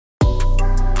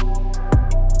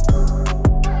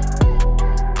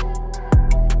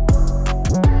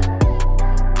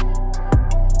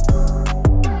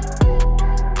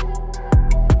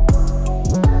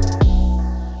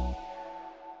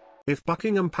If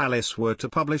Buckingham Palace were to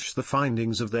publish the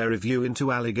findings of their review into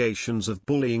allegations of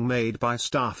bullying made by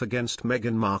staff against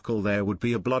Meghan Markle, there would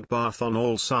be a bloodbath on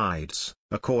all sides,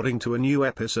 according to a new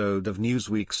episode of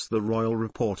Newsweek's The Royal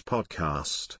Report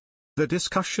podcast. The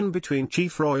discussion between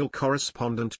Chief Royal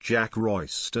Correspondent Jack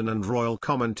Royston and Royal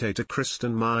commentator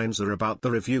Kristen Meinzer about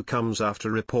the review comes after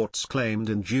reports claimed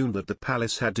in June that the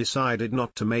palace had decided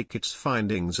not to make its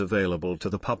findings available to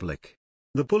the public.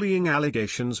 The bullying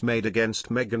allegations made against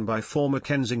Meghan by former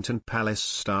Kensington Palace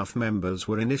staff members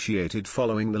were initiated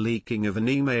following the leaking of an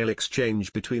email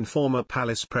exchange between former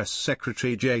Palace Press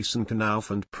Secretary Jason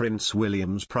Knauf and Prince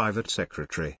William's private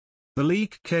secretary. The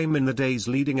leak came in the days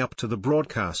leading up to the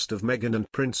broadcast of Meghan and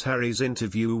Prince Harry's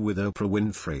interview with Oprah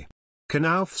Winfrey.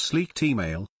 Knauf's leaked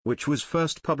email, which was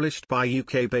first published by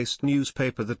UK-based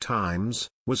newspaper The Times,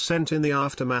 was sent in the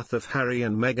aftermath of Harry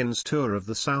and Meghan's tour of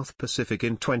the South Pacific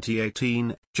in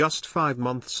 2018, just 5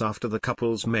 months after the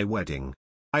couple's May wedding.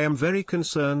 "I am very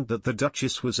concerned that the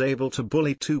Duchess was able to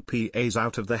bully 2 PAs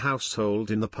out of the household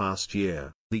in the past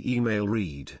year," the email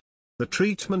read. "The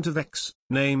treatment of X,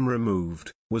 name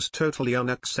removed, was totally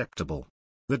unacceptable.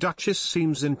 The Duchess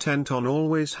seems intent on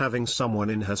always having someone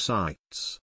in her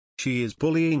sights. She is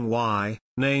bullying Y,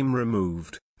 name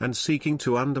removed, and seeking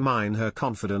to undermine her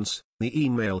confidence," the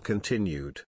email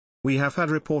continued. "We have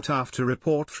had report after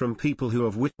report from people who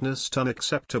have witnessed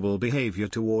unacceptable behavior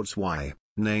towards Y,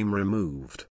 name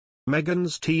removed."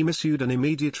 Meghan's team issued an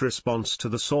immediate response to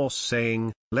the source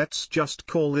saying, "Let's just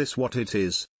call this what it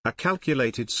is, a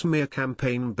calculated smear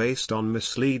campaign based on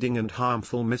misleading and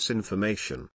harmful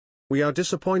misinformation. We are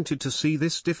disappointed to see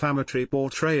this defamatory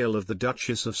portrayal of the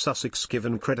Duchess of Sussex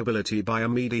given credibility by a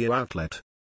media outlet."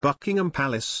 Buckingham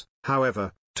Palace,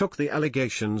 however, took the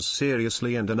allegations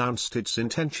seriously and announced its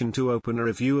intention to open a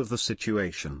review of the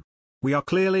situation. "We are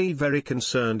clearly very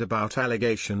concerned about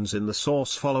allegations in the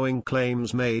source following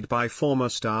claims made by former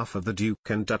staff of the Duke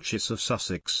and Duchess of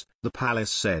Sussex," the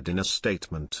palace said in a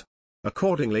statement.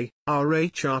 "Accordingly, our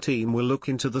HR team will look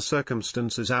into the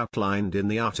circumstances outlined in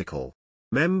the article.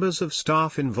 Members of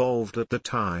staff involved at the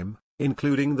time,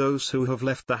 including those who have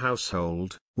left the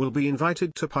household, will be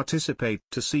invited to participate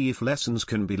to see if lessons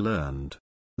can be learned."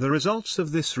 The results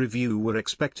of this review were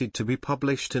expected to be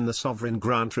published in the Sovereign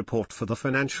Grant Report for the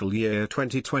financial year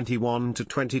 2021 to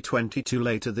 2022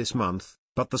 later this month,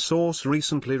 but the source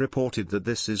recently reported that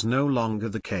this is no longer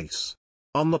the case.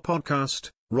 On the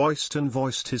podcast, Royston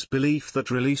voiced his belief that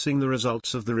releasing the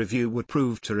results of the review would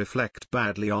prove to reflect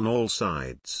badly on all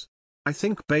sides. "I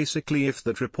think basically if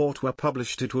that report were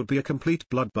published it would be a complete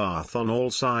bloodbath on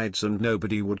all sides and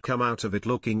nobody would come out of it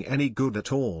looking any good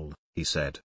at all," he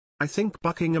said. "I think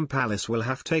Buckingham Palace will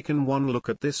have taken one look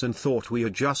at this and thought we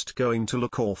are just going to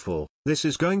look awful. This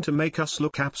is going to make us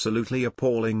look absolutely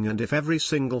appalling, and if every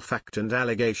single fact and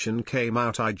allegation came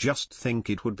out I just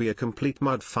think it would be a complete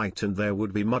mud fight and there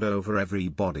would be mud over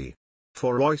everybody."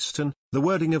 For Royston, the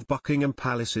wording of Buckingham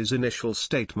Palace's initial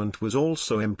statement was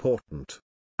also important.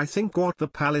 "I think what the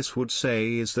palace would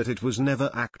say is that it was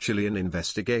never actually an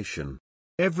investigation.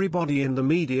 Everybody in the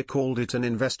media called it an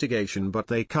investigation, but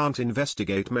they can't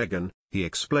investigate Meghan," he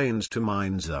explained to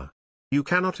Meinzer. "You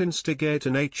cannot instigate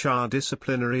an HR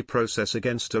disciplinary process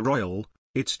against a royal,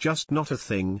 it's just not a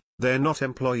thing, they're not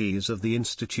employees of the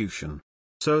institution.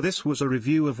 So this was a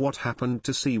review of what happened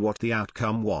to see what the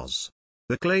outcome was."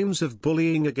 The claims of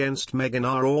bullying against Meghan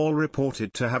are all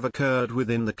reported to have occurred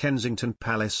within the Kensington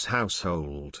Palace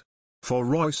household. For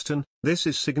Royston, this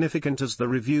is significant as the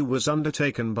review was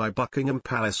undertaken by Buckingham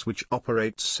Palace, which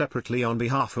operates separately on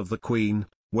behalf of the Queen,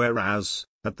 whereas,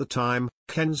 at the time,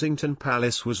 Kensington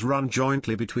Palace was run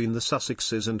jointly between the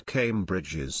Sussexes and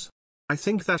Cambridges. "I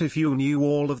think that if you knew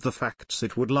all of the facts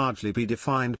it would largely be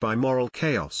defined by moral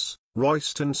chaos,"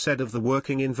 Royston said of the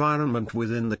working environment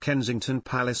within the Kensington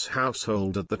Palace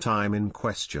household at the time in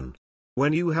question.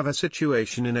 "When you have a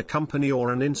situation in a company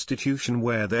or an institution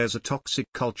where there's a toxic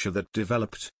culture that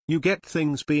developed, you get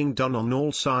things being done on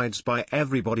all sides by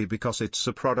everybody because it's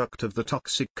a product of the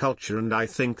toxic culture, and I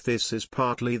think this is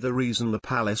partly the reason the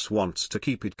palace wants to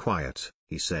keep it quiet,"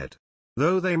 he said.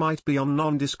 Though they might be on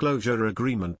non-disclosure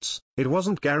agreements, it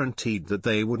wasn't guaranteed that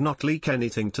they would not leak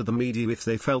anything to the media if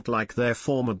they felt like their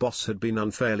former boss had been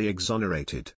unfairly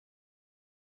exonerated.